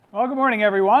Well, good morning,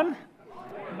 everyone.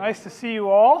 Nice to see you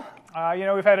all.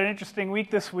 We've had an interesting week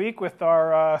this week with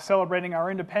our celebrating our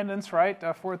independence, right?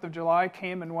 4th of July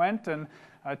came and went, and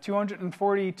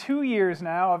 242 years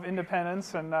now of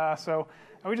independence. And so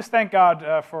we just thank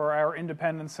God for our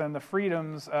independence and the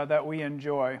freedoms that we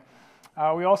enjoy.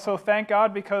 We also thank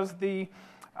God because the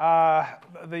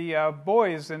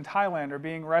boys in Thailand are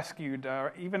being rescued.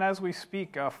 Even as we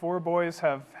speak, 4 boys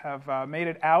have made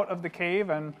it out of the cave,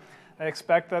 and I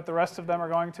expect that the rest of them are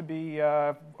going to be,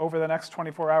 over the next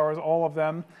 24 hours, all of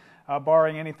them,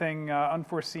 barring anything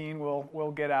unforeseen,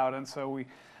 will get out. And so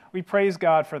we praise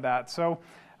God for that. So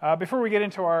before we get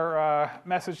into our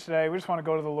message today, we just want to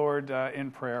go to the Lord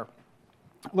in prayer.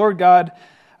 Lord God,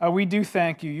 we do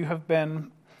thank you. You have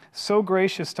been so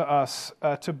gracious to us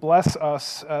to bless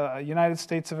us, United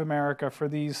States of America, for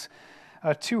these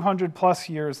 200 plus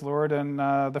years, Lord. And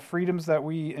the freedoms that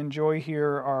we enjoy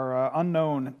here are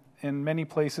unknown in many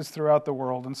places throughout the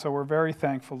world. And so we're very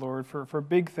thankful, Lord, for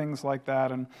big things like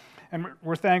that. And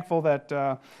we're thankful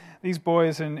that these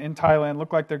boys in Thailand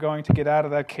look like they're going to get out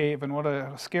of that cave. And what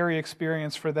a scary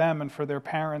experience for them and for their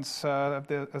parents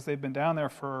as they've been down there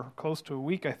for close to a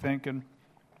week, I think. And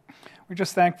we're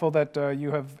just thankful that you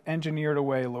have engineered a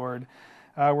way, Lord.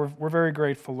 We're very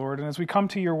grateful, Lord. And as we come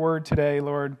to your word today,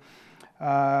 Lord,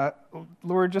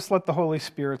 just let the Holy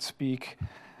Spirit speak.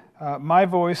 My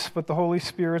voice, but the Holy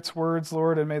Spirit's words,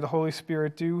 Lord, and may the Holy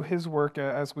Spirit do his work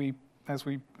as we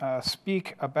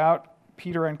speak about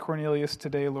Peter and Cornelius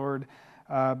today, Lord.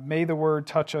 May the word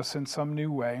touch us in some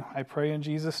new way. I pray in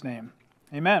Jesus' name.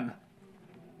 Amen.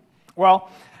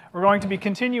 Well, we're going to be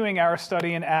continuing our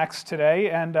study in Acts today,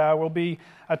 and we'll be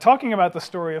talking about the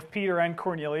story of Peter and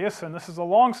Cornelius, and this is a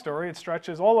long story. It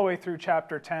stretches all the way through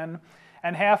chapter 10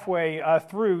 and halfway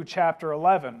through chapter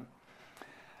 11.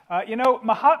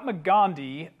 Mahatma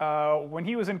Gandhi, when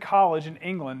he was in college in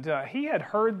England, he had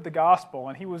heard the gospel,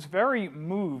 and he was very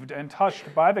moved and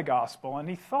touched by the gospel, and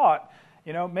he thought,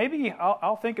 maybe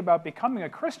I'll think about becoming a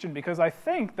Christian, because I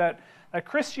think that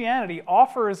Christianity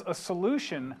offers a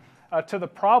solution to the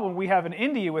problem we have in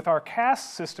India with our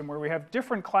caste system, where we have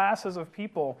different classes of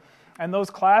people, and those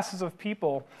classes of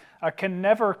people can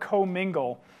never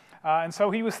commingle. And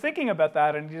so he was thinking about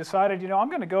that, and he decided, I'm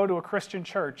going to go to a Christian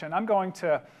church, and I'm going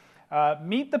to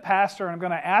meet the pastor, and I'm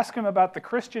going to ask him about the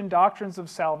Christian doctrines of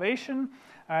salvation,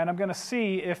 and I'm going to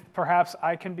see if perhaps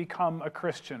I can become a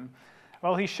Christian.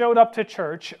 Well, he showed up to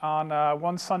church on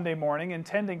one Sunday morning,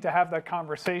 intending to have that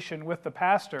conversation with the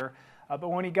pastor, but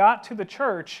when he got to the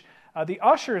church, the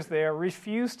ushers there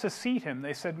refused to seat him.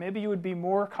 They said, maybe you would be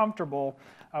more comfortable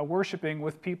worshiping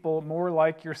with people more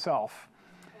like yourself.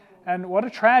 And what a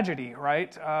tragedy,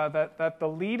 right? That the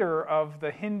leader of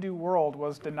the Hindu world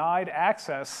was denied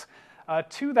access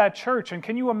to that church. And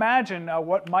can you imagine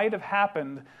what might have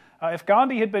happened if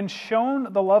Gandhi had been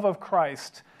shown the love of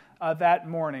Christ that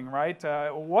morning, right?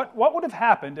 What would have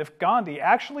happened if Gandhi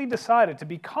actually decided to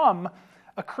become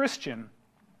a Christian?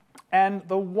 And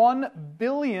the 1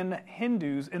 billion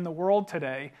Hindus in the world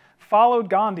today followed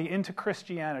Gandhi into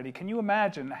Christianity. Can you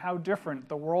imagine how different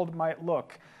the world might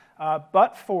look?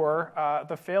 But for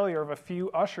the failure of a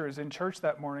few ushers in church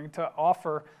that morning to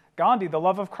offer Gandhi the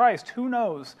love of Christ. Who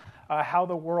knows how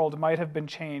the world might have been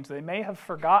changed? They may have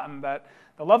forgotten that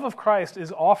the love of Christ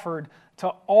is offered to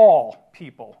all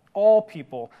people,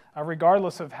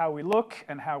 regardless of how we look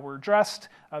and how we're dressed.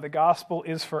 The gospel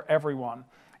is for everyone.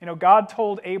 God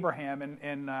told Abraham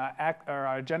in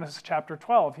Genesis chapter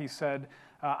 12, he said,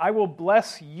 I will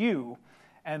bless you,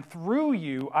 and through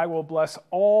you, I will bless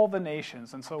all the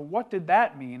nations. And so what did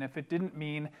that mean if it didn't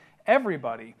mean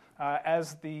everybody?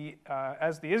 As the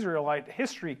Israelite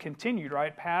history continued,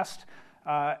 right, past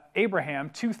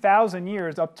Abraham, 2,000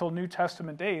 years up till New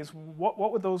Testament days,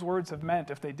 what would those words have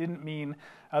meant if they didn't mean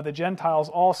the Gentiles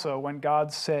also when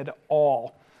God said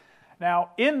all? Now,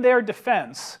 in their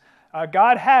defense,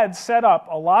 God had set up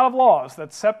a lot of laws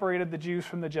that separated the Jews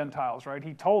from the Gentiles, right?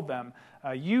 He told them,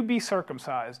 you be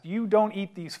circumcised, you don't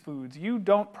eat these foods, you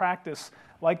don't practice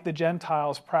like the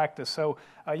Gentiles practice. So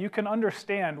you can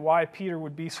understand why Peter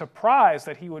would be surprised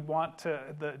that he would want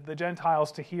the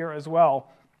Gentiles to hear as well.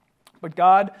 But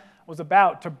God was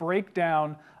about to break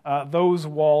down those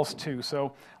walls too.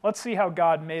 So let's see how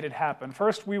God made it happen.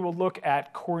 First, we will look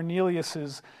at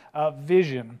Cornelius's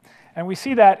vision. And we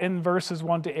see that in verses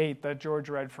 1 to 8 that George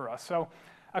read for us. So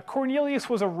Cornelius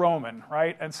was a Roman,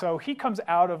 right? And so he comes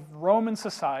out of Roman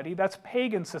society. That's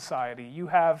pagan society. You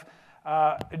have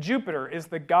Jupiter is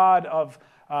the god of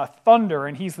thunder,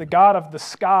 and he's the god of the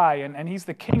sky, and he's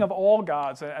the king of all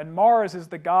gods. And Mars is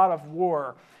the god of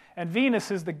war. And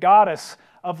Venus is the goddess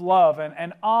of love,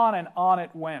 and on it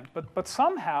went. But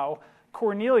somehow,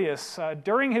 Cornelius,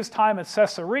 during his time at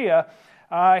Caesarea,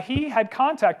 he had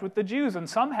contact with the Jews, and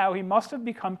somehow he must have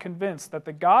become convinced that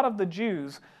the God of the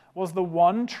Jews was the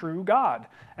one true God.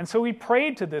 And so he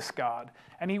prayed to this God,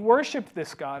 and he worshiped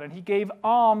this God, and he gave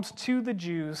alms to the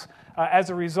Jews as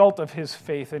a result of his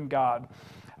faith in God.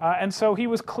 And so he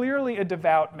was clearly a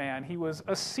devout man. He was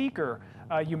a seeker,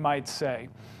 you might say.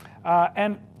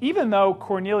 And even though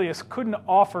Cornelius couldn't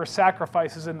offer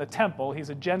sacrifices in the temple, he's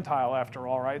a Gentile after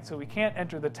all, right? So he can't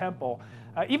enter the temple.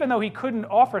 Even though he couldn't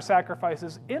offer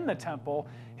sacrifices in the temple,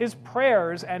 his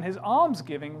prayers and his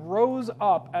almsgiving rose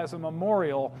up as a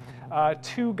memorial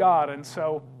to God. And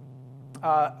so,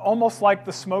 almost like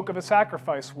the smoke of a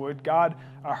sacrifice would, God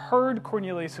heard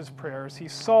Cornelius' prayers. He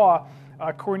saw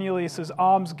Cornelius'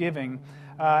 almsgiving,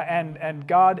 and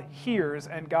God hears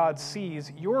and God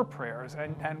sees your prayers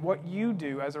and what you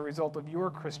do as a result of your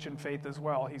Christian faith as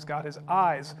well. He's got his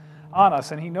eyes on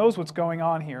us, and he knows what's going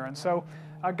on here. And so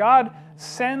God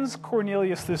sends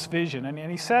Cornelius this vision, and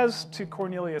he says to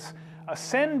Cornelius,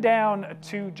 send down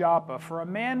to Joppa for a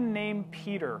man named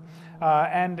Peter.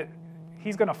 And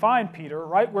he's going to find Peter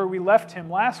right where we left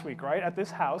him last week, right, at this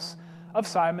house of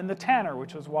Simon the tanner,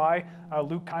 which is why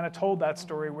Luke kind of told that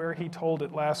story where he told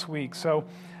it last week. So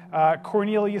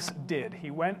Cornelius did. He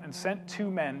went and sent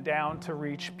 2 men down to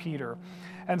reach Peter.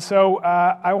 And so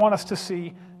I want us to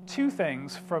see 2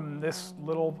 things from this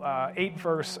little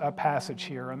 8-verse passage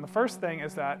here. And the first thing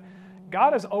is that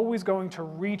God is always going to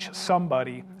reach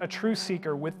somebody, a true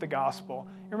seeker, with the gospel.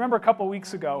 You remember a couple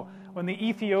weeks ago when the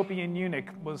Ethiopian eunuch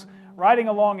was riding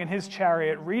along in his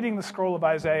chariot, reading the scroll of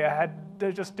Isaiah,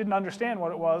 just didn't understand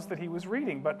what it was that he was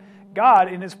reading. But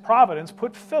God, in his providence,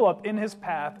 put Philip in his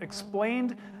path,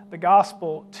 explained the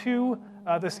gospel to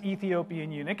this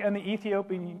Ethiopian eunuch, and the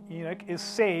Ethiopian eunuch is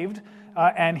saved,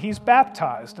 and he's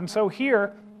baptized. And so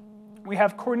here we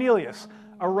have Cornelius,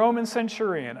 a Roman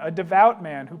centurion, a devout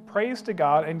man who prays to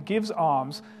God and gives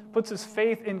alms, puts his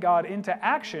faith in God into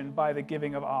action by the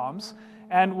giving of alms.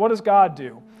 And what does God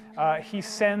do? He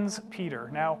sends Peter.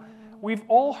 Now, we've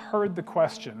all heard the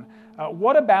question,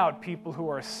 what about people who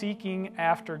are seeking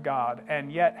after God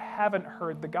and yet haven't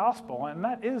heard the gospel? And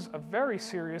that is a very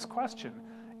serious question.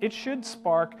 It should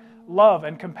spark love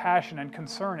and compassion and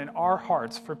concern in our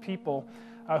hearts for people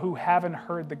who haven't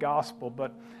heard the gospel.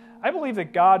 But I believe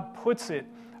that God puts it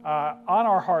on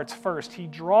our hearts first. He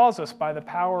draws us by the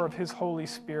power of his Holy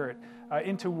Spirit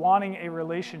into wanting a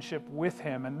relationship with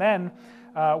him. And then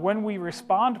when we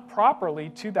respond properly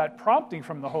to that prompting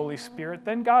from the Holy Spirit,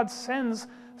 then God sends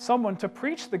someone to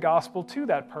preach the gospel to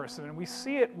that person. And we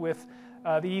see it with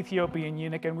the Ethiopian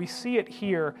eunuch, and we see it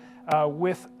here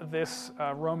with this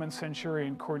Roman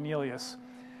centurion Cornelius.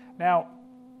 Now,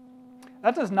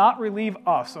 that does not relieve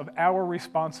us of our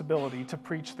responsibility to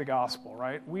preach the gospel,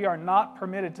 right? We are not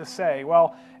permitted to say,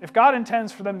 well, if God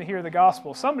intends for them to hear the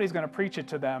gospel, somebody's going to preach it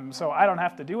to them, so I don't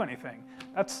have to do anything.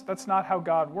 That's not how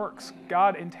God works.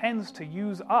 God intends to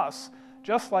use us,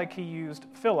 just like he used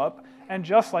Philip and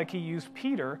just like he used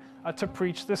Peter to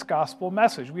preach this gospel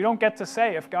message. We don't get to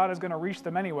say, if God is going to reach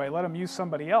them anyway, let him use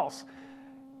somebody else.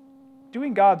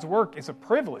 Doing God's work is a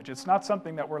privilege. It's not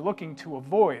something that we're looking to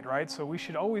avoid, right? So we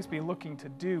should always be looking to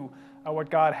do what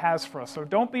God has for us. So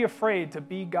don't be afraid to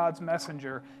be God's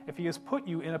messenger if he has put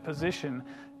you in a position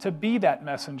to be that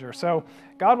messenger. So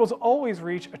God will always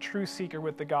reach a true seeker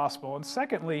with the gospel. And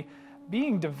secondly,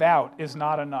 being devout is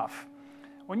not enough.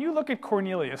 When you look at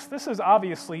Cornelius, this is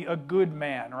obviously a good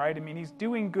man, right? I mean, he's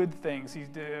doing good things,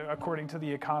 according to the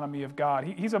economy of God.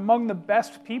 He's among the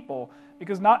best people,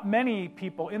 because not many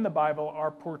people in the Bible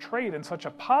are portrayed in such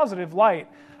a positive light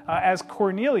as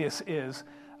Cornelius is.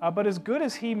 But as good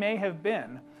as he may have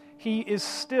been, he is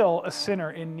still a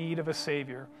sinner in need of a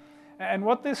Savior. And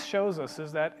what this shows us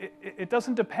is that it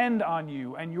doesn't depend on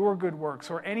you and your good works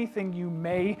or anything you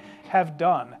may have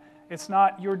done. It's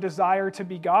not your desire to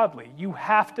be godly. You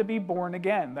have to be born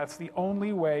again. That's the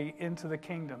only way into the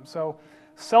kingdom. So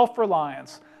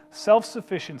self-reliance,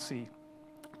 self-sufficiency,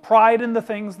 pride in the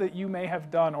things that you may have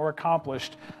done or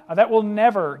accomplished, that will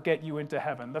never get you into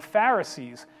heaven. The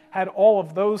Pharisees had all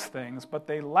of those things, but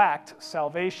they lacked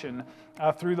salvation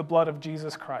through the blood of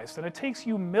Jesus Christ. And it takes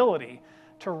humility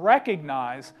to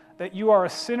recognize that you are a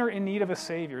sinner in need of a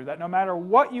Savior, that no matter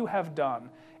what you have done,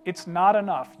 it's not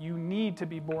enough. You need to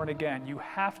be born again. You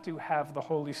have to have the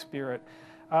Holy Spirit.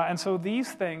 And so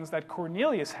these things that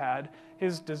Cornelius had,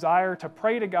 his desire to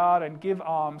pray to God and give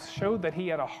alms, showed that he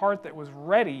had a heart that was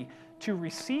ready to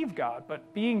receive God.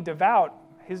 But being devout,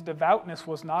 his devoutness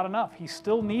was not enough. He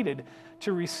still needed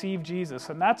to receive Jesus.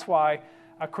 And that's why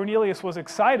Cornelius was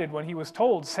excited when he was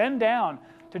told, send down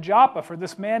to Joppa for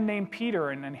this man named Peter,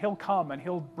 and he'll come and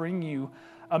he'll bring you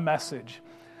a message.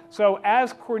 So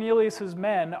as Cornelius'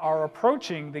 men are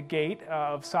approaching the gate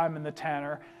of Simon the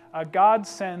tanner, God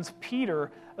sends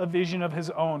Peter a vision of his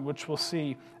own, which we'll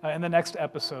see in the next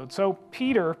episode. So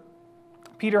Peter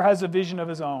has a vision of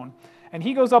his own, and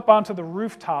he goes up onto the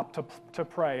rooftop to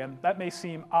pray. And that may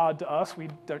seem odd to us. We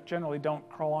generally don't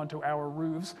crawl onto our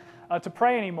roofs to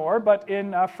pray anymore. But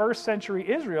in first century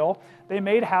Israel, they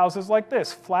made houses like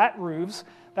this, flat roofs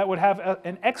that would have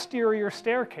an exterior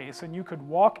staircase, and you could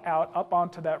walk out up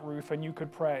onto that roof and you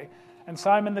could pray. And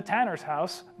Simon the tanner's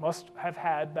house must have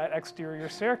had that exterior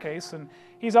staircase, and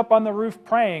he's up on the roof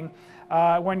praying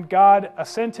when God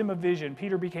sent him a vision.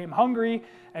 Peter became hungry,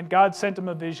 and God sent him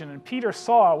a vision. And Peter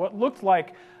saw what looked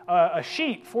like a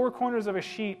sheet, four corners of a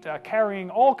sheet, carrying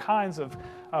all kinds of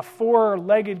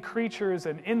four-legged creatures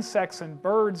and insects and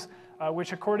birds,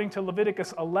 which according to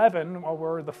Leviticus 11,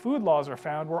 where the food laws are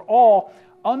found, were all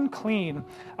unclean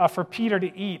for Peter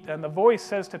to eat. And the voice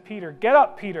says to Peter, "Get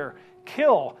up, Peter,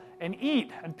 kill and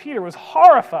eat." And Peter was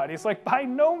horrified. He's like, "By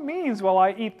no means will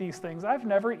I eat these things. I've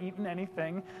never eaten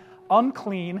anything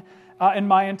unclean in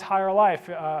my entire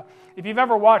life." If you've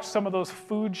ever watched some of those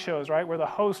food shows, right, where the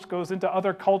host goes into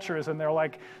other cultures and they're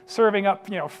like serving up,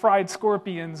 fried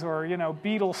scorpions or,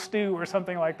 beetle stew or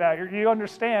something like that, you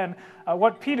understand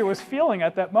what Peter was feeling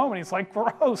at that moment. He's like,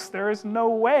 "Gross, there is no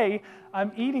way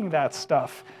I'm eating that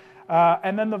stuff."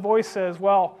 And then the voice says,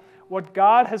 "Well, what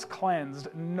God has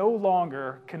cleansed, no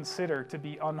longer consider to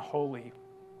be unholy."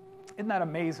 Isn't that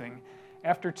amazing?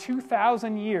 After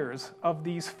 2,000 years of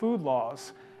these food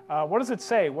laws, what does it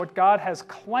say? What God has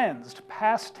cleansed,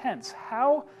 past tense.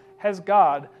 How has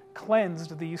God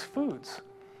cleansed these foods?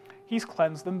 He's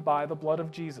cleansed them by the blood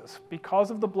of Jesus.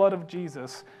 Because of the blood of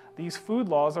Jesus, these food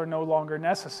laws are no longer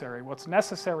necessary. What's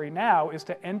necessary now is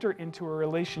to enter into a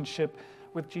relationship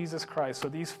with Jesus Christ. So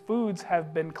these foods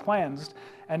have been cleansed,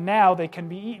 and now they can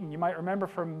be eaten. You might remember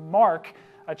from Mark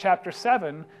chapter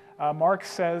 7, Mark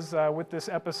says with this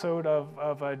episode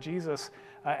of Jesus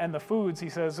and the foods, he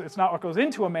says, it's not what goes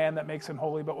into a man that makes him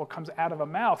holy, but what comes out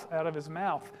of his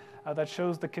mouth that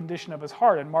shows the condition of his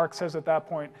heart. And Mark says at that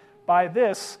point, by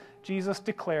this, Jesus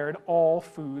declared all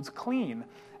foods clean.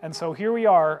 And so here we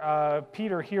are,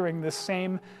 Peter hearing this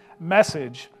same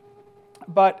message.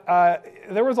 But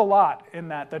there was a lot in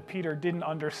that Peter didn't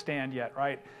understand yet,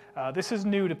 right? This is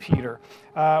new to Peter.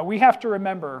 We have to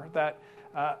remember that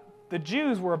the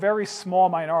Jews were a very small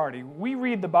minority. We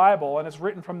read the Bible, and it's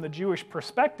written from the Jewish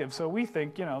perspective, so we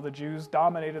think, the Jews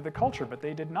dominated the culture, but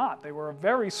they did not. They were a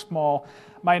very small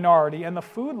minority, and the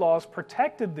food laws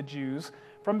protected the Jews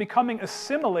from becoming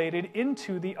assimilated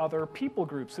into the other people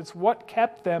groups. It's what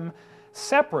kept them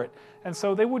separate. And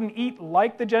so they wouldn't eat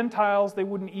like the Gentiles, they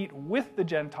wouldn't eat with the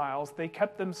Gentiles, they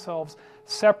kept themselves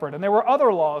separate. And there were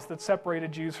other laws that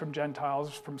separated Jews from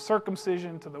Gentiles, from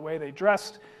circumcision to the way they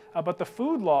dressed, but the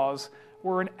food laws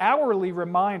were an hourly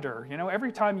reminder.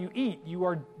 Every time you eat,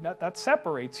 that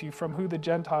separates you from who the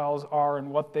Gentiles are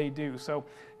and what they do. So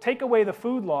take away the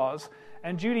food laws,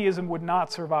 and Judaism would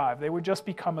not survive. They would just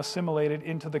become assimilated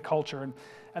into the culture.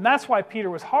 And that's why Peter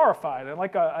was horrified. And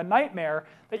like a nightmare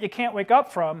that you can't wake up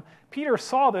from, Peter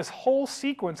saw this whole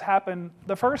sequence happen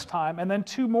the first time, and then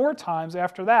 2 more times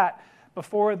after that,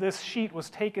 before this sheet was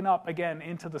taken up again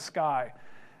into the sky.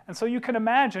 And so you can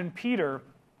imagine Peter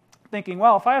thinking,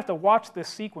 well, if I have to watch this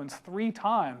sequence 3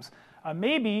 times,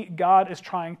 maybe God is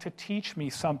trying to teach me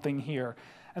something here.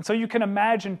 And so you can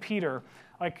imagine Peter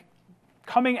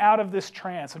coming out of this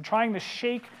trance and trying to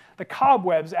shake the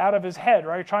cobwebs out of his head,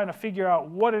 right? Trying to figure out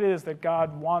what it is that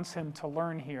God wants him to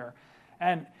learn here.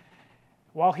 And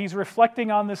while he's reflecting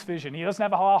on this vision, he doesn't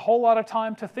have a whole lot of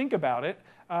time to think about it.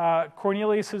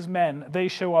 Cornelius' men, they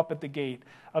show up at the gate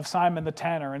of Simon the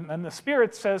tanner. And the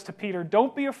Spirit says to Peter,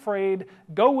 "Don't be afraid.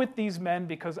 Go with these men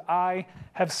because I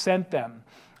have sent them."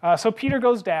 So Peter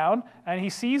goes down and he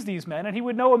sees these men, and he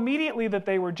would know immediately that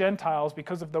they were Gentiles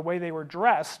because of the way they were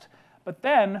dressed. But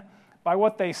then, by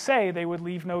what they say, they would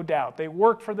leave no doubt. They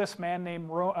work for this man named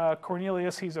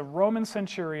Cornelius. He's a Roman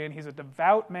centurion. He's a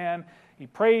devout man. He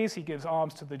prays. He gives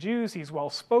alms to the Jews. He's well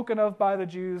spoken of by the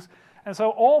Jews. And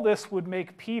so all this would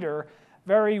make Peter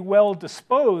very well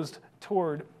disposed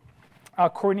toward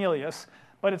Cornelius.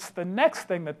 But it's the next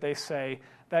thing that they say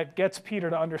that gets Peter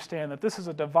to understand that this is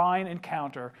a divine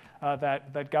encounter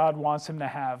that God wants him to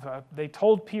have. They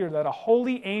told Peter that a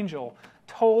holy angel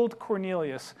told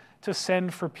Cornelius to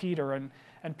send for Peter. And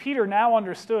Peter now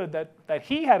understood that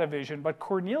he had a vision, but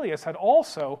Cornelius had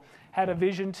also had a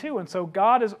vision too. And so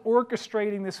God is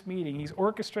orchestrating this meeting. He's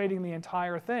orchestrating the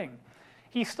entire thing.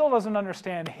 He still doesn't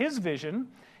understand his vision.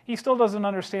 He still doesn't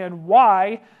understand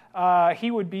why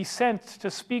he would be sent to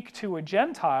speak to a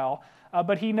Gentile,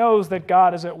 but he knows that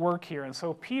God is at work here. And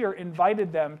so Peter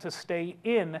invited them to stay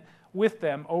in with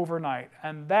them overnight.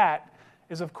 And that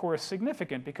is, of course,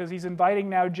 significant because he's inviting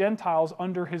now Gentiles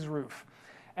under his roof.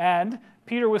 And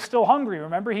Peter was still hungry.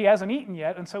 Remember, he hasn't eaten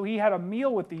yet, and so he had a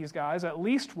meal with these guys, at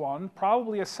least one,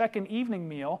 probably a second evening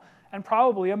meal, and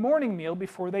probably a morning meal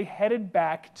before they headed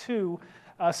back to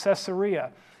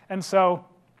Caesarea. And so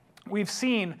we've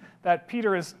seen that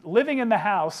Peter is living in the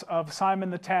house of Simon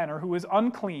the tanner, who is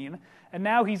unclean, and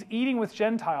now he's eating with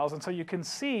Gentiles. And so you can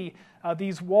see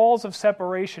these walls of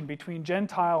separation between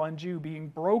Gentile and Jew being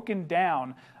broken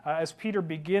down as Peter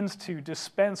begins to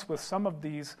dispense with some of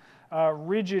these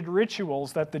rigid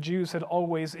rituals that the Jews had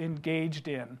always engaged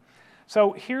in.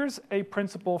 So here's a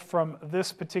principle from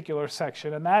this particular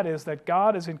section, and that is that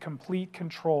God is in complete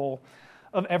control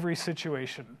of every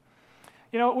situation.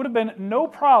 You know, it would have been no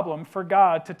problem for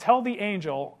God to tell the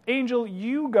angel, "Angel,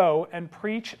 you go and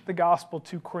preach the gospel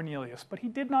to Cornelius." But he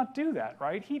did not do that,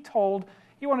 right? He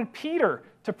wanted Peter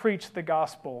to preach the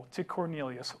gospel to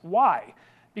Cornelius. Why?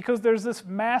 Because there's this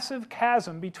massive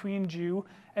chasm between Jew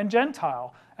and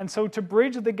Gentile. And so to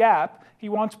bridge the gap, he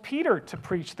wants Peter to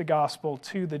preach the gospel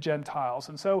to the Gentiles.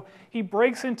 And so he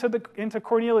breaks into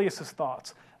Cornelius'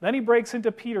 thoughts. Then he breaks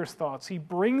into Peter's thoughts. He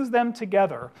brings them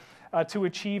together to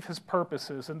achieve his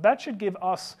purposes. And that should give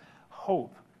us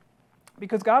hope,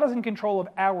 because God is in control of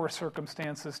our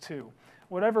circumstances too.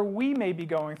 Whatever we may be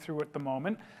going through at the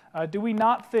moment, do we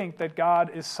not think that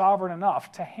God is sovereign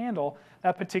enough to handle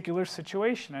that particular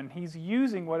situation? And he's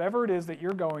using whatever it is that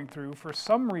you're going through for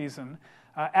some reason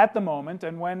at the moment,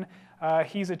 and when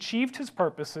he's achieved his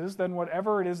purposes, then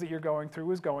whatever it is that you're going through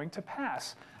is going to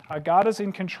pass. God is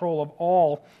in control of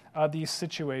all these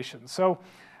situations. So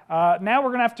now we're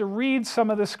going to have to read some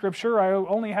of this scripture. I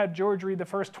only had George read the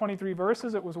first 23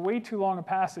 verses. It was way too long a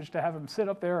passage to have him sit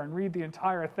up there and read the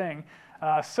entire thing.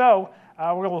 So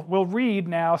we'll read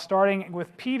now, starting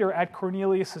with Peter at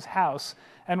Cornelius' house,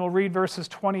 and we'll read verses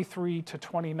 23 to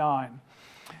 29.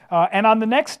 And on the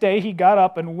next day he got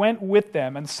up and went with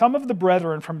them, and some of the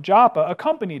brethren from Joppa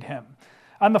accompanied him.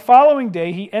 On the following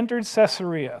day he entered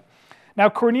Caesarea. Now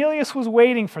Cornelius was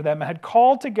waiting for them and had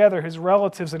called together his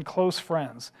relatives and close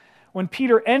friends. When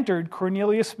Peter entered,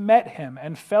 Cornelius met him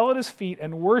and fell at his feet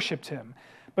and worshipped him.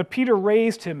 But Peter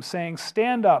raised him, saying,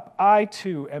 "Stand up, I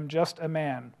too am just a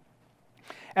man."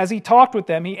 As he talked with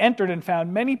them, he entered and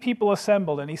found many people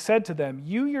assembled, and he said to them,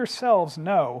 "You yourselves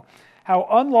know how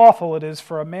unlawful it is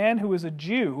for a man who is a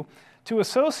Jew to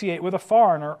associate with a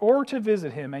foreigner or to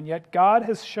visit him, and yet God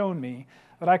has shown me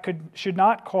that I should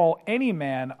not call any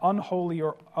man unholy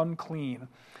or unclean.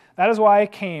 That is why I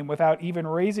came without even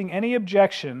raising any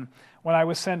objection when I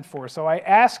was sent for. So I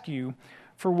ask you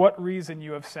for what reason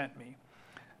you have sent me."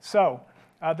 So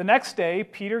the next day,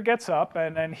 Peter gets up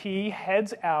and he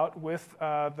heads out with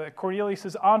the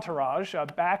Cornelius' entourage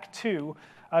back to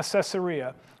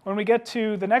Caesarea. When we get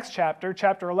to the next chapter,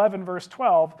 chapter 11, verse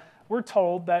 12, we're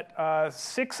told that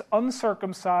 6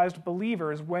 uncircumcised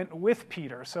believers went with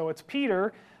Peter. So it's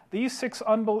Peter, these 6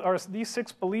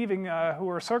 believing who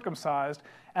are circumcised,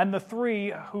 and the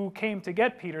 3 who came to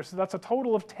get Peter. So that's a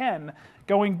total of 10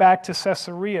 going back to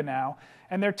Caesarea now.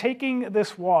 And they're taking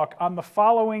this walk. On the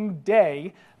following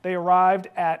day, they arrived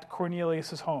at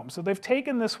Cornelius' home. So they've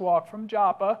taken this walk from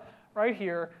Joppa, right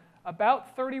here,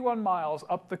 about 31 miles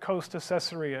up the coast of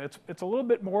Caesarea. It's a little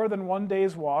bit more than one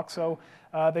day's walk, so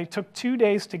they took 2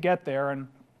 days to get there. And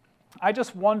I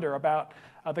just wonder about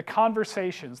the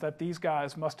conversations that these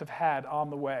guys must have had on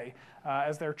the way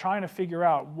as they're trying to figure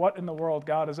out what in the world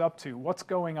God is up to, what's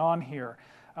going on here.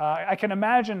 I can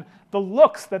imagine the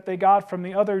looks that they got from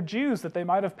the other Jews that they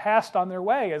might have passed on their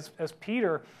way as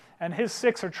Peter and his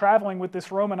 6 are traveling with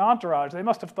this Roman entourage. They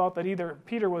must have thought that either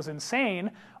Peter was insane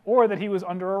or that he was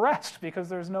under arrest, because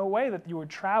there's no way that you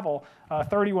would travel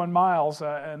 31 miles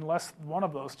unless one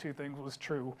of those two things was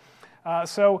true.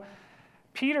 So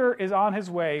Peter is on his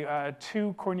way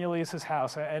to Cornelius'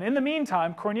 house. And in the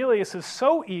meantime, Cornelius is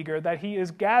so eager that he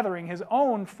is gathering his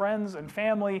own friends and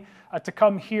family to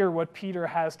come hear what Peter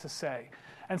has to say.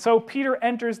 And so Peter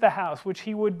enters the house, which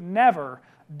he would never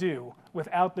do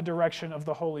without the direction of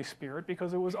the Holy Spirit,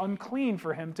 because it was unclean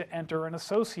for him to enter and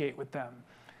associate with them.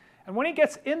 And when he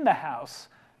gets in the house,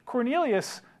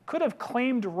 Cornelius could have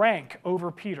claimed rank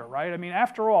over Peter, right? I mean,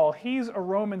 after all, he's a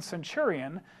Roman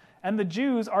centurion, and the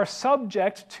Jews are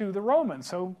subject to the Romans.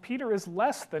 So Peter is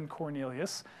less than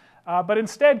Cornelius. But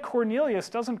instead, Cornelius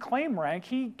doesn't claim rank.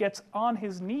 He gets on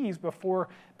his knees before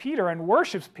Peter and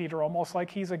worships Peter almost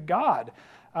like he's a god.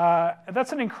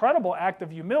 That's an incredible act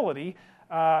of humility.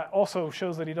 Also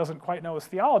shows that he doesn't quite know his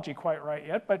theology quite right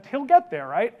yet, but he'll get there,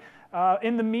 right?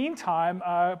 In the meantime,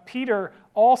 Peter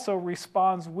also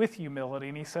responds with humility,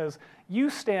 and he says, "You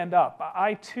stand up.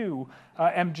 I too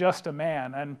am just a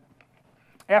man." And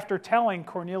after telling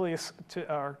Cornelius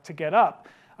to get up,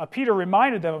 Peter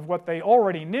reminded them of what they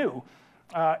already knew.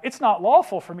 It's not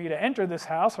lawful for me to enter this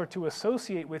house or to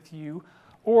associate with you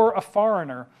or a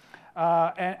foreigner.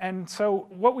 And so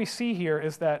what we see here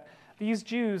is that these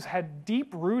Jews had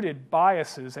deep-rooted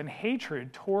biases and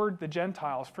hatred toward the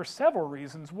Gentiles for several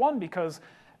reasons. One, because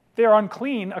they're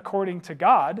unclean according to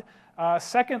God.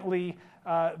 Secondly,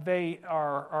 they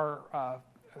are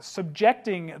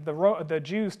subjecting the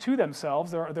Jews to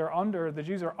themselves. The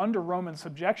Jews are under Roman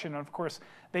subjection, and of course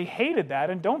they hated that.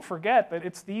 And don't forget that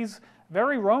it's these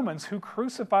very Romans who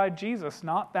crucified Jesus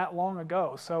not that long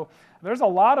ago. So there's a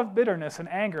lot of bitterness and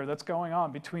anger that's going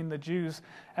on between the Jews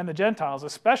and the Gentiles,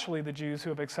 especially the Jews who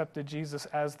have accepted Jesus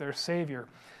as their Savior.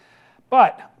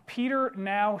 But Peter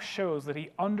now shows that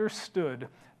he understood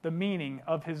the meaning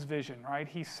of his vision, right?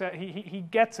 He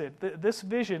gets it. This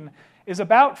vision is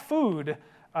about food,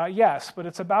 yes, but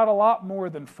it's about a lot more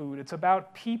than food. It's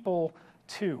about people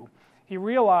too. He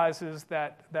realizes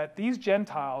that these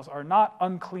Gentiles are not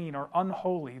unclean or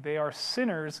unholy. They are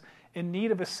sinners in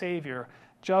need of a Savior,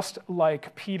 just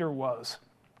like Peter was.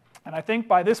 And I think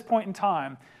by this point in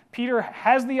time, Peter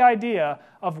has the idea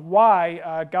of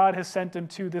why God has sent him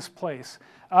to this place.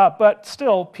 But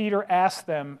still, Peter asks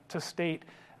them to state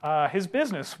his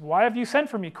business. "Why have you sent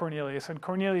for me, Cornelius?" And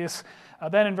Cornelius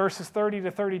then in verses 30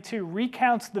 to 32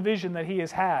 recounts the vision that he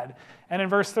has had. And in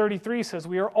verse 33 says,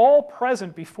 "We are all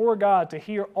present before God to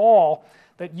hear all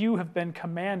that you have been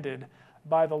commanded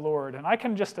by the Lord." And I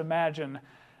can just imagine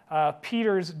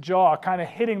Peter's jaw kind of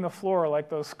hitting the floor like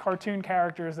those cartoon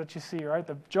characters that you see, right?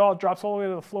 The jaw drops all the way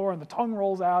to the floor and the tongue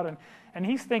rolls out. And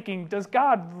he's thinking, does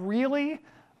God really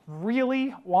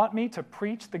want me to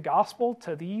preach the gospel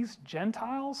to these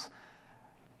Gentiles?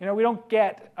 You know, we don't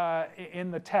get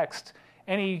in the text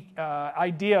any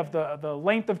idea of the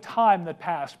length of time that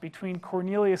passed between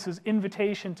Cornelius'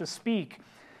 invitation to speak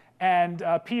and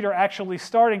Peter actually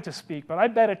starting to speak. But I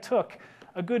bet it took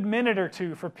a good minute or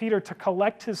two for Peter to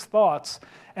collect his thoughts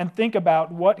and think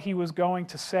about what he was going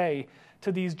to say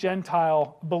to these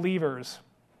Gentile believers.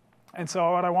 And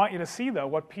so what I want you to see, though,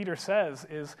 what Peter says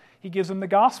is he gives them the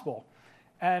gospel.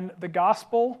 And the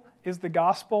gospel is the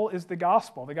gospel is the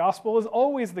gospel. The gospel is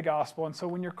always the gospel. And so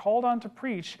when you're called on to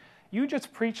preach, you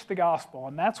just preach the gospel.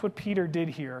 And that's what Peter did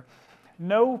here.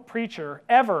 No preacher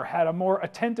ever had a more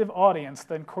attentive audience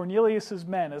than Cornelius'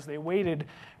 men as they waited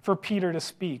for Peter to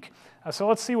speak. So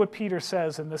let's see what Peter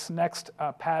says in this next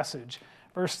passage.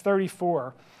 Verse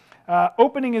 34.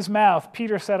 Opening his mouth,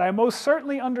 Peter said, "I most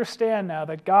certainly understand now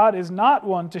that God is not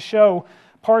one to show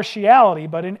partiality,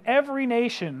 but in every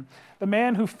nation the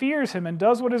man who fears him and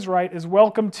does what is right is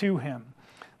welcome to him.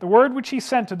 The word which he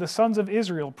sent to the sons of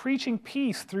Israel, preaching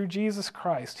peace through Jesus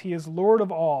Christ, he is Lord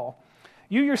of all.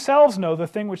 You yourselves know the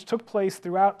thing which took place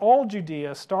throughout all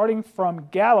Judea, starting from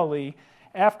Galilee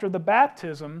after the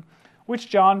baptism which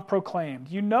John proclaimed.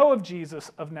 You know of Jesus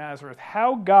of Nazareth,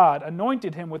 how God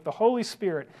anointed him with the Holy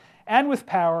Spirit and with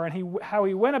power, and how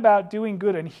he went about doing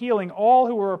good and healing all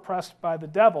who were oppressed by the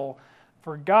devil,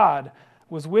 for God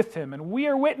was with him. And we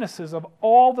are witnesses of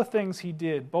all the things he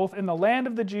did, both in the land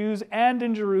of the Jews and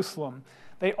in Jerusalem.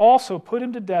 They also put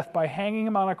him to death by hanging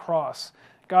him on a cross.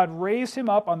 God raised him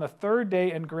up on the third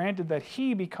day and granted that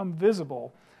he become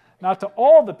visible, not to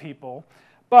all the people,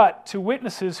 but to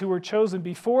witnesses who were chosen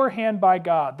beforehand by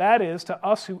God, that is, to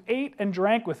us who ate and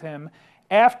drank with him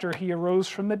after he arose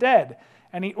from the dead.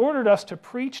 And he ordered us to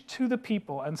preach to the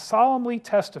people and solemnly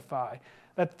testify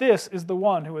that this is the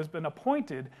one who has been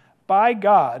appointed by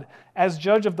God as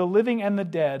judge of the living and the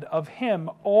dead. Of him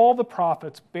all the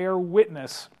prophets bear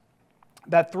witness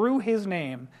that through his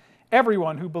name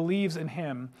everyone who believes in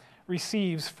him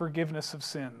receives forgiveness of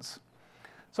sins."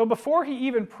 So before he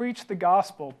even preached the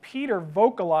gospel, Peter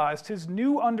vocalized his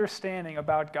new understanding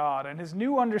about God and his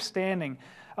new understanding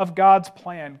of God's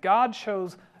plan. God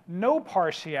shows no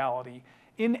partiality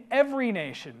in every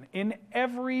nation. In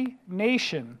every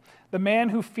nation, the man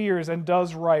who fears and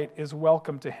does right is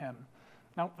welcome to him.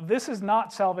 Now, this is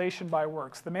not salvation by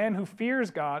works. The man who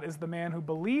fears God is the man who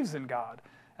believes in God.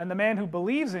 And the man who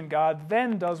believes in God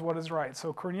then does what is right.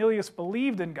 So Cornelius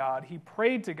believed in God, he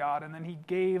prayed to God, and then he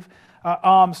gave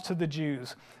alms to the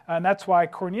Jews. And that's why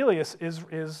Cornelius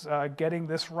is getting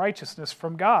this righteousness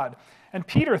from God. And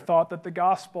Peter thought that the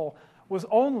gospel was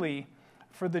only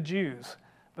for the Jews.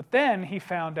 But then he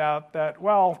found out that,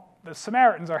 well, the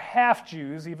Samaritans are half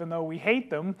Jews, even though we hate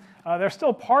them. They're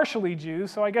still partially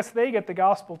Jews, so I guess they get the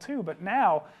gospel too. But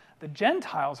now the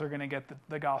Gentiles are going to get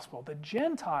the gospel. The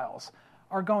Gentiles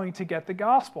are going to get the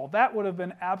gospel. That would have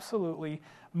been absolutely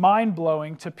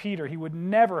mind-blowing to Peter. He would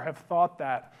never have thought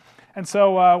that. And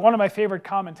so one of my favorite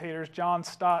commentators, John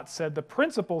Stott, said the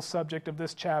principal subject of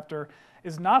this chapter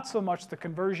is not so much the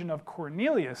conversion of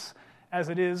Cornelius as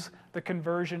it is the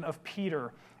conversion of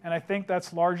Peter. And I think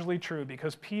that's largely true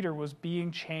because Peter was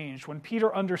being changed. When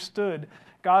Peter understood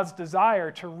God's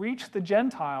desire to reach the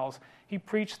Gentiles, he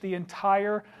preached the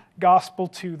entire gospel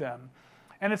to them.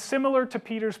 And it's similar to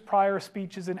Peter's prior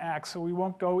speeches in Acts, so we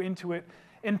won't go into it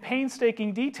in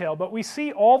painstaking detail, but we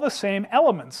see all the same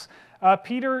elements.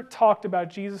 Peter talked about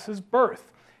Jesus'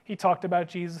 birth. He talked about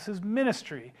Jesus'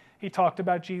 ministry. He talked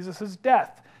about Jesus'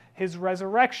 death, his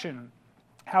resurrection,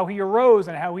 how he arose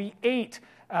and how he ate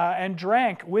and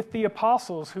drank with the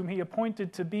apostles whom he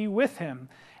appointed to be with him,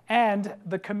 and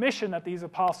the commission that these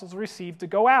apostles received to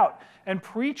go out and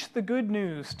preach the good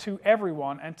news to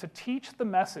everyone and to teach the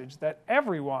message that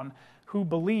everyone who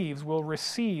believes will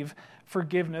receive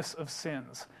forgiveness of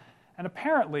sins. And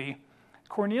apparently,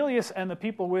 Cornelius and the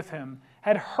people with him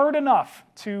had heard enough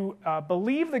to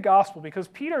believe the gospel because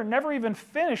Peter never even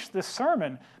finished this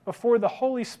sermon before the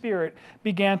Holy Spirit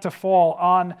began to fall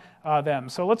on them.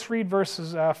 So let's read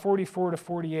verses 44 to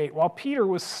 48. While Peter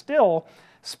was still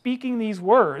speaking these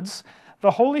words,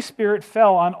 the Holy Spirit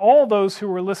fell on all those who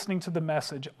were listening to the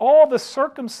message. All the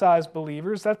circumcised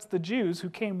believers, that's the Jews who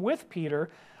came with Peter,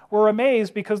 were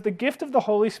amazed because the gift of the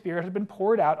Holy Spirit had been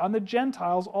poured out on the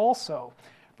Gentiles also.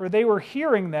 For they were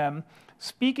hearing them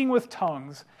speaking with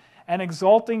tongues and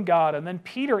exalting God. And then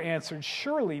Peter answered,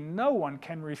 "Surely no one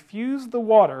can refuse the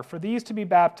water for these to be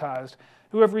baptized,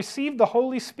 who have received the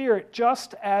Holy Spirit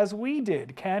just as we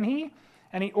did, can he?"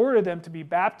 And he ordered them to be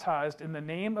baptized in the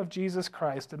name of Jesus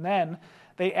Christ. And then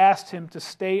they asked him to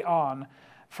stay on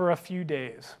for a few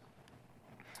days.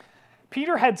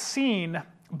 Peter had seen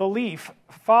belief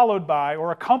followed by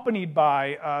or accompanied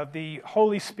by the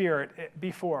Holy Spirit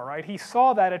before, right? He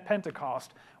saw that at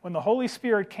Pentecost when the Holy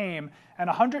Spirit came and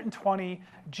 120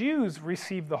 Jews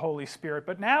received the Holy Spirit.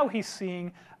 But now he's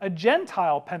seeing a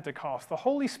Gentile Pentecost, the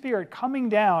Holy Spirit coming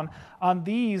down on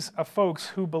these folks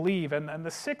who believe. And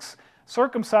the 6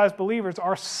 circumcised believers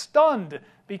are stunned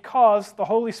because the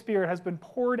Holy Spirit has been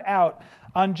poured out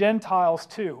on Gentiles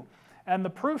too. And the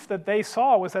proof that they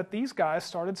saw was that these guys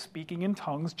started speaking in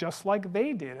tongues just like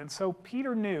they did. And so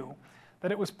Peter knew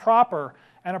that it was proper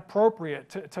and appropriate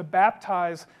to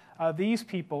baptize these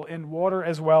people in water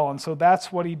as well. And so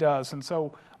that's what he does. And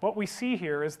so what we see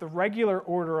here is the regular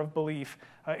order of belief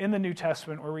in the New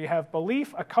Testament, where we have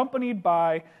belief accompanied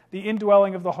by the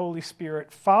indwelling of the Holy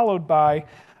Spirit, followed by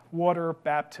water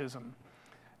baptism.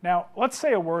 Now, let's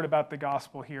say a word about the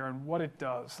gospel here and what it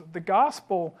does. The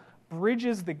gospel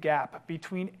bridges the gap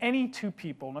between any two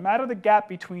people. No matter the gap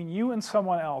between you and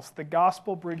someone else, the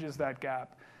gospel bridges that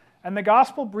gap. And the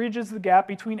gospel bridges the gap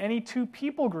between any two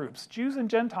people groups. Jews and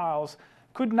Gentiles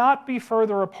could not be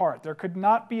further apart. There could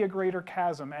not be a greater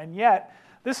chasm. And yet,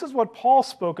 this is what Paul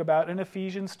spoke about in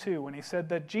Ephesians 2 when he said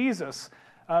that Jesus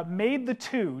made the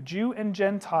two, Jew and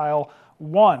Gentile,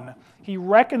 one. He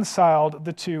reconciled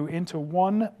the two into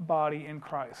one body in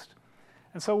Christ.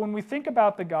 And so when we think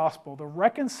about the gospel, the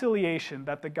reconciliation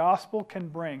that the gospel can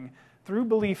bring through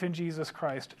belief in Jesus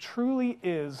Christ truly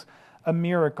is a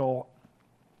miracle.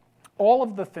 All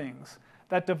of the things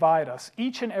that divide us,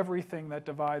 each and everything that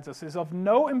divides us, is of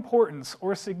no importance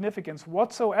or significance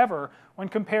whatsoever when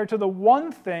compared to the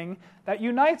one thing that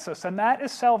unites us, and that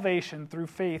is salvation through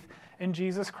faith in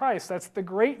Jesus Christ. That's the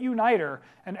great uniter,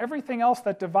 and everything else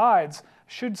that divides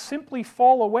should simply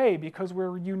fall away because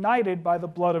we're united by the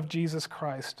blood of Jesus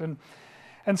Christ.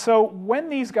 And so when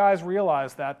these guys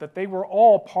realized that they were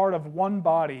all part of one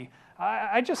body,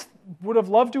 I just would have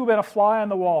loved to have been a fly on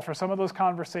the wall for some of those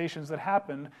conversations that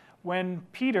happened when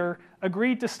Peter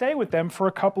agreed to stay with them for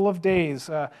a couple of days.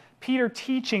 Peter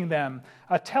teaching them,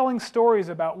 telling stories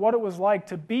about what it was like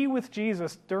to be with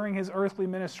Jesus during his earthly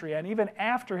ministry and even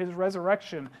after his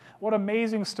resurrection. What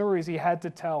amazing stories he had to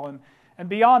tell. And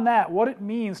beyond that, what it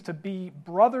means to be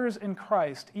brothers in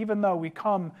Christ, even though we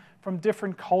come from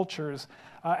different cultures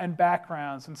and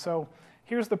backgrounds. And so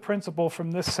here's the principle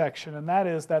from this section, and that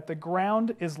is that the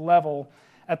ground is level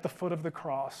at the foot of the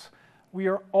cross. We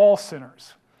are all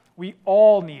sinners. We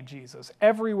all need Jesus.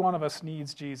 Every one of us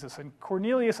needs Jesus. And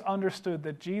Cornelius understood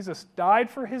that Jesus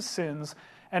died for his sins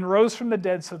and rose from the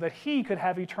dead so that he could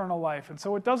have eternal life. And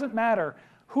so it doesn't matter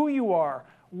who you are,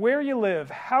 where you live,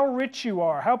 how rich you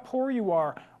are, how poor you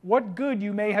are, what good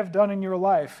you may have done in your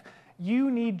life.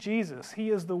 You need Jesus. He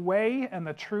is the way and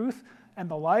the truth and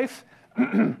the life,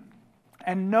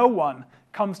 and no one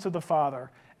comes to the Father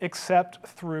except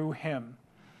through him.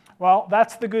 Well,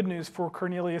 that's the good news for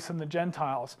Cornelius and the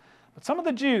Gentiles. But some of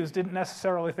the Jews didn't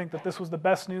necessarily think that this was the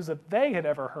best news that they had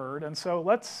ever heard, and so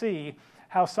let's see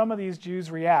how some of these Jews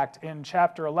react in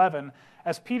chapter 11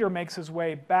 as Peter makes his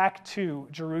way back to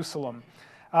Jerusalem.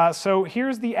 So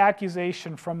here's the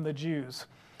accusation from the Jews.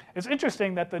 It's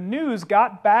interesting that the news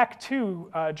got back to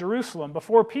Jerusalem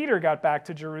before Peter got back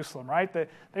to Jerusalem, right?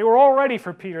 They were all ready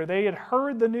for Peter. They had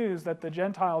heard the news that the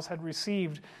Gentiles had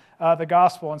received the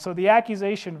gospel. And so the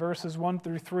accusation, verses 1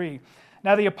 through 3.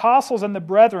 Now the apostles and the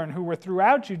brethren who were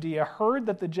throughout Judea heard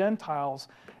that the Gentiles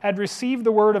had received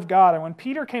the word of God. And when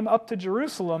Peter came up to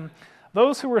Jerusalem,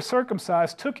 those who were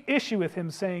circumcised took issue with him,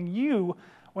 saying, "You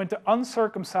went to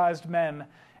uncircumcised men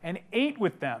and ate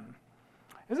with them."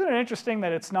 Isn't it interesting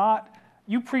that it's not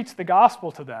you preach the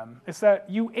gospel to them, it's that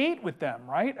you ate with them,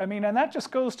 right? I mean, and that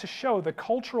just goes to show the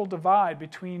cultural divide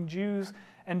between Jews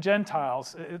and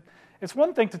Gentiles. It's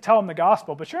one thing to tell them the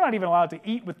gospel, but you're not even allowed to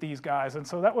eat with these guys. And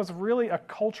so that was really a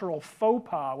cultural faux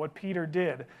pas, what Peter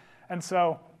did. And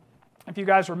so if you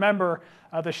guys remember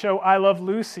the show I Love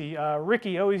Lucy,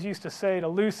 Ricky always used to say to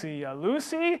Lucy,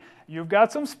 "Lucy, you've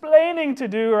got some splaining to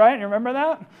do," right? You remember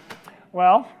that?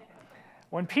 Well,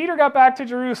 when Peter got back to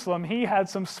Jerusalem, he had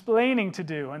some splaining to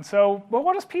do. And so, well,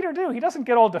 what does Peter do? He doesn't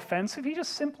get all defensive. He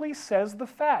just simply says the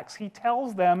facts. He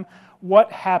tells them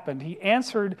what happened. He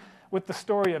answered with the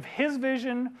story of his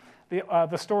vision,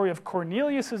 the story of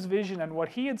Cornelius' vision and what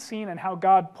he had seen and how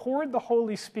God poured the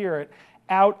Holy Spirit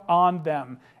out on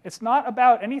them. It's not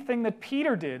about anything that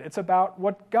Peter did. It's about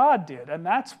what God did. And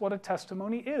that's what a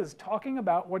testimony is, talking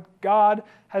about what God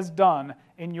has done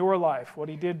in your life, what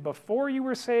he did before you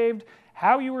were saved,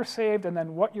 how you were saved, and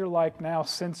then what you're like now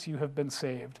since you have been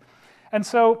saved. And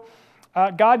so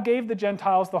God gave the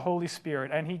Gentiles the Holy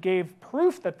Spirit, and he gave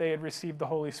proof that they had received the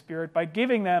Holy Spirit by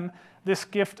giving them this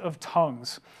gift of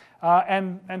tongues.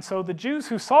 And so the Jews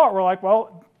who saw it were like,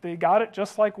 well, they got it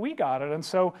just like we got it. And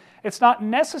so it's not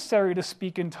necessary to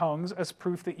speak in tongues as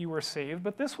proof that you were saved,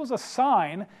 but this was a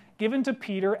sign given to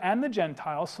Peter and the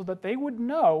Gentiles so that they would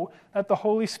know that the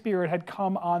Holy Spirit had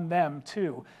come on them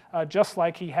too, just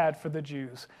like he had for the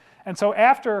Jews. And so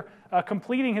after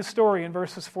completing his story in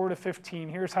verses 4 to 15,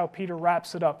 here's how Peter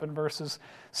wraps it up in verses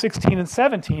 16 and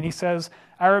 17. He says,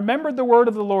 "I remembered the word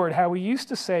of the Lord, how he used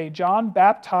to say, 'John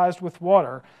baptized with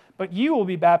water, but you will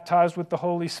be baptized with the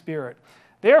Holy Spirit.'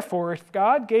 Therefore, if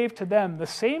God gave to them the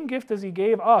same gift as he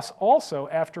gave us also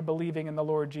after believing in the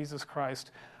Lord Jesus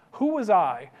Christ, who was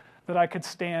I that I could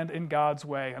stand in God's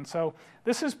way?" And so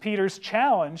this is Peter's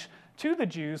challenge to the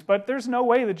Jews, but there's no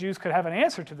way the Jews could have an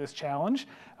answer to this challenge.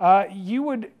 You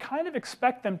would kind of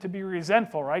expect them to be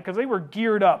resentful, right? Because they were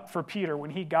geared up for Peter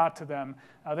when he got to them.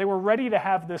 They were ready to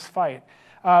have this fight.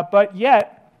 But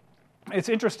yet, it's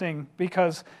interesting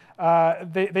because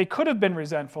they could have been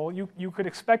resentful. You could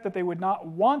expect that they would not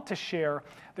want to share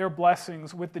their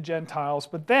blessings with the Gentiles.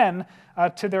 But then,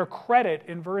 to their credit,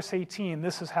 in verse 18,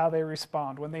 this is how they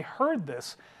respond. When they heard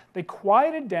this, they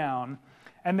quieted down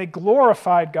and they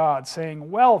glorified God,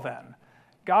 saying, "Well then,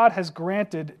 God has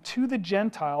granted to the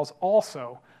Gentiles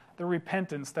also the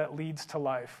repentance that leads to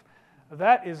life."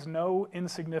 That is no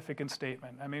insignificant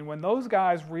statement. I mean, when those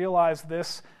guys realize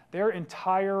this, their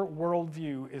entire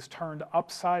worldview is turned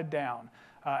upside down.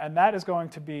 And that is going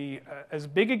to be as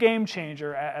big a game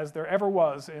changer as there ever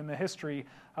was in the history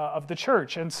of the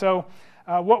church. And so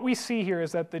what we see here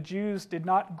is that the Jews did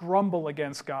not grumble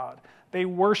against God. They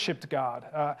worshiped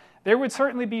God. There would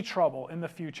certainly be trouble in the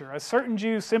future, as certain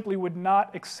Jews simply would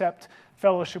not accept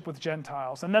fellowship with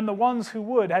Gentiles. And then the ones who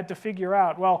would had to figure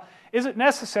out, well, is it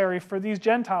necessary for these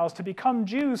Gentiles to become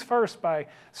Jews first by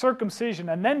circumcision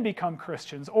and then become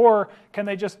Christians? Or can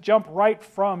they just jump right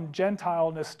from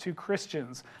Gentileness to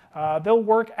Christians? They'll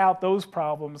work out those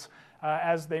problems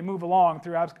as they move along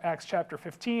through Acts chapter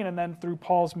 15 and then through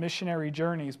Paul's missionary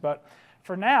journeys. But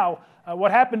for now, what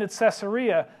happened at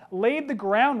Caesarea laid the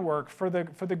groundwork for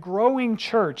the growing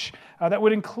church that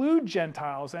would include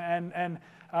Gentiles, and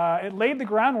it laid the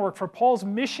groundwork for Paul's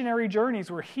missionary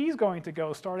journeys where he's going to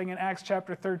go, starting in Acts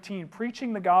chapter 13,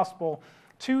 preaching the gospel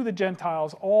to the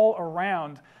Gentiles all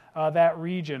around that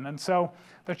region. And so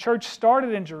the church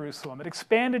started in Jerusalem. It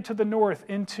expanded to the north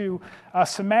into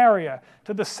Samaria,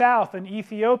 to the south in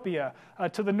Ethiopia,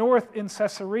 to the north in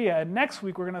Caesarea. And next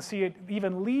week we're going to see it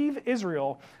even leave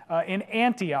Israel in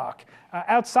Antioch,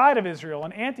 outside of Israel.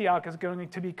 And Antioch is going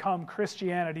to become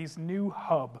Christianity's new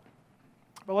hub.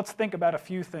 But let's think about a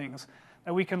few things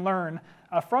that we can learn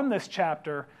from this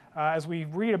chapter as we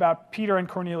read about Peter and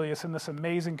Cornelius in this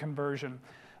amazing conversion.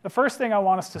 The first thing I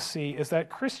want us to see is that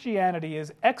Christianity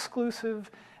is exclusive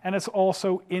and it's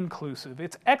also inclusive.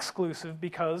 It's exclusive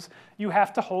because you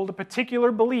have to hold a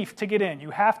particular belief to get in. You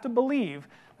have to believe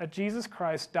that Jesus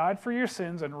Christ died for your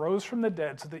sins and rose from the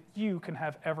dead so that you can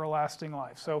have everlasting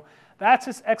life. So that's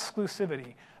its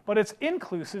exclusivity. But it's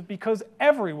inclusive because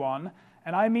everyone,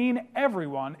 and I mean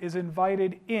everyone, is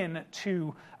invited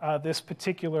into this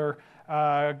particular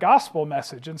gospel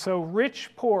message. And so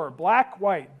rich, poor, black,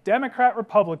 white, Democrat,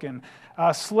 Republican,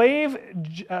 slave,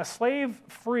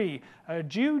 free,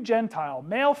 Jew, Gentile,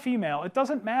 male, female, it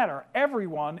doesn't matter.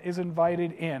 Everyone is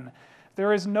invited in.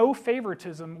 There is no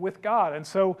favoritism with God. And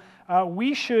so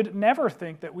we should never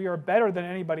think that we are better than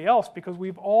anybody else because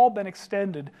we've all been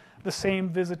extended the same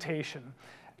visitation.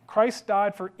 Christ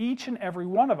died for each and every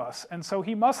one of us, and so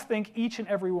he must think each and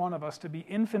every one of us to be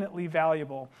infinitely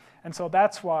valuable. And so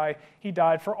that's why he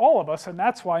died for all of us, and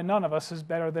that's why none of us is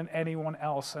better than anyone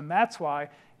else, and that's why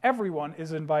everyone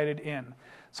is invited in.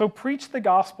 So preach the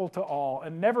gospel to all,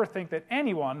 and never think that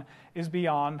anyone is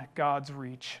beyond God's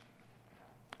reach.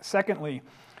 Secondly,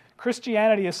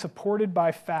 Christianity is supported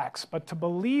by facts, but to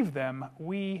believe them,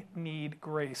 we need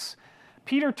grace.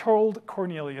 Peter told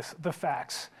Cornelius the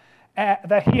facts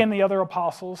that he and the other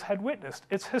apostles had witnessed.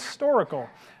 It's historical.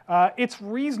 It's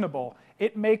reasonable.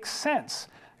 It makes sense.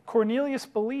 Cornelius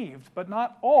believed, but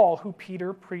not all who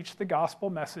Peter preached the gospel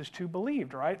message to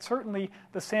believed, right? Certainly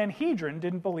the Sanhedrin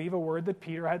didn't believe a word that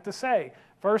Peter had to say.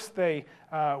 First, they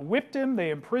whipped him, they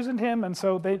imprisoned him, and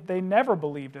so they never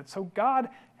believed it. So God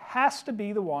has to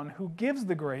be the one who gives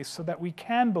the grace so that we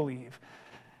can believe.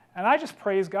 And I just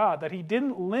praise God that he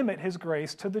didn't limit his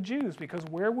grace to the Jews, because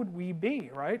where would we be,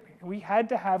 right? We had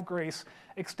to have grace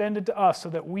extended to us so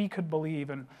that we could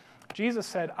believe. And Jesus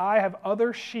said, I have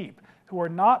other sheep who are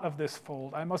not of this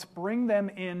fold. I must bring them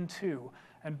in too.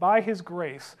 And by his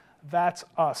grace, that's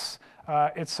us.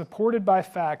 It's supported by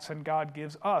facts, and God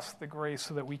gives us the grace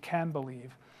so that we can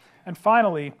believe. And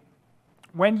finally,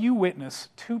 when you witness,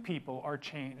 two people are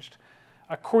changed.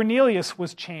 Cornelius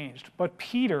was changed, but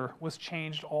Peter was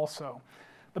changed also.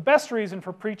 The best reason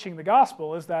for preaching the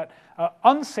gospel is that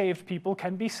unsaved people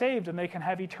can be saved and they can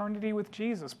have eternity with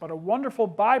Jesus. But a wonderful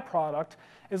byproduct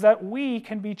is that we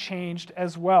can be changed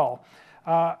as well.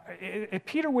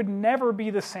 Peter would never be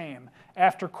the same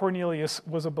after Cornelius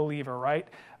was a believer, right?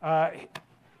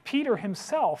 Peter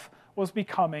himself was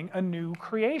becoming a new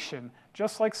creation.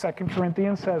 Just like 2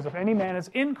 Corinthians says, if any man is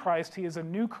in Christ, he is a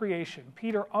new creation.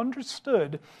 Peter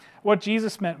understood what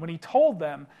Jesus meant when he told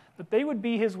them that they would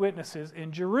be his witnesses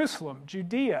in Jerusalem,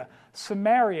 Judea,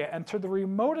 Samaria, and to the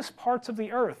remotest parts of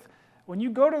the earth. When you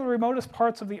go to the remotest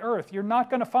parts of the earth, you're not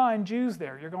going to find Jews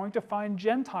there. You're going to find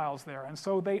Gentiles there. And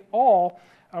so they all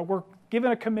were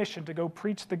given a commission to go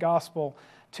preach the gospel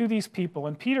to these people.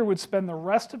 And Peter would spend the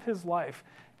rest of his life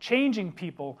changing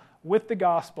people with the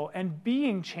gospel and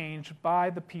being changed by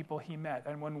the people he met.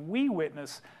 And when we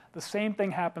witness, the same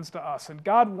thing happens to us. And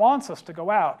God wants us to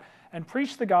go out and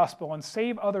preach the gospel and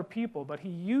save other people, but he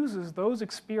uses those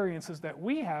experiences that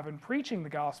we have in preaching the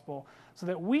gospel so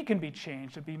that we can be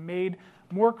changed and be made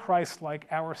more Christ-like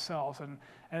ourselves. And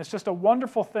it's just a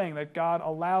wonderful thing that God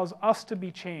allows us to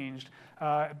be changed,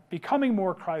 becoming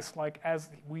more Christ-like as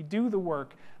we do the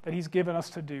work that he's given us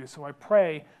to do. So I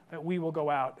pray that we will go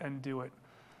out and do it.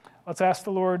 Let's ask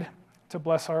the Lord to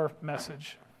bless our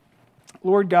message.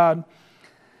 Lord God,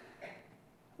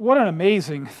 what an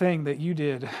amazing thing that you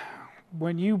did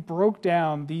when you broke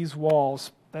down these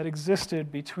walls that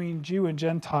existed between Jew and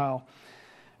Gentile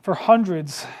for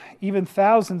hundreds, even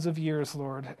thousands of years,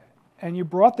 Lord. And you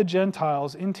brought the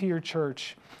Gentiles into your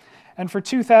church. And for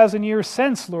 2,000 years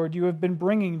since, Lord, you have been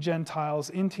bringing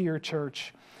Gentiles into your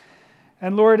church.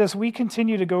 And Lord, as we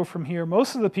continue to go from here,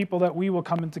 most of the people that we will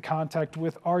come into contact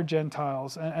with are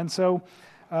Gentiles. And so,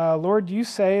 Lord, you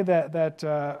say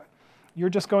that you're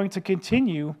just going to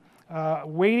continue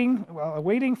waiting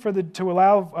to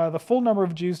allow the full number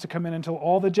of Jews to come in until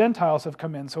all the Gentiles have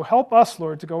come in. So help us,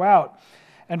 Lord, to go out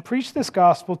and preach this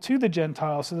gospel to the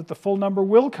Gentiles so that the full number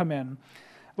will come in.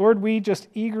 Lord, we just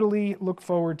eagerly look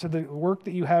forward to the work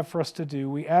that you have for us to do.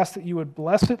 We ask that you would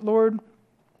bless it, Lord.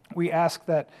 We ask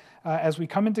that as we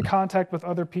come into contact with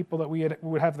other people, that we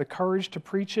would have the courage to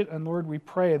preach it. And Lord, we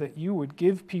pray that you would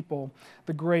give people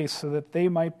the grace so that they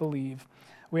might believe.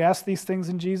 We ask these things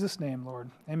in Jesus' name, Lord.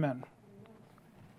 Amen.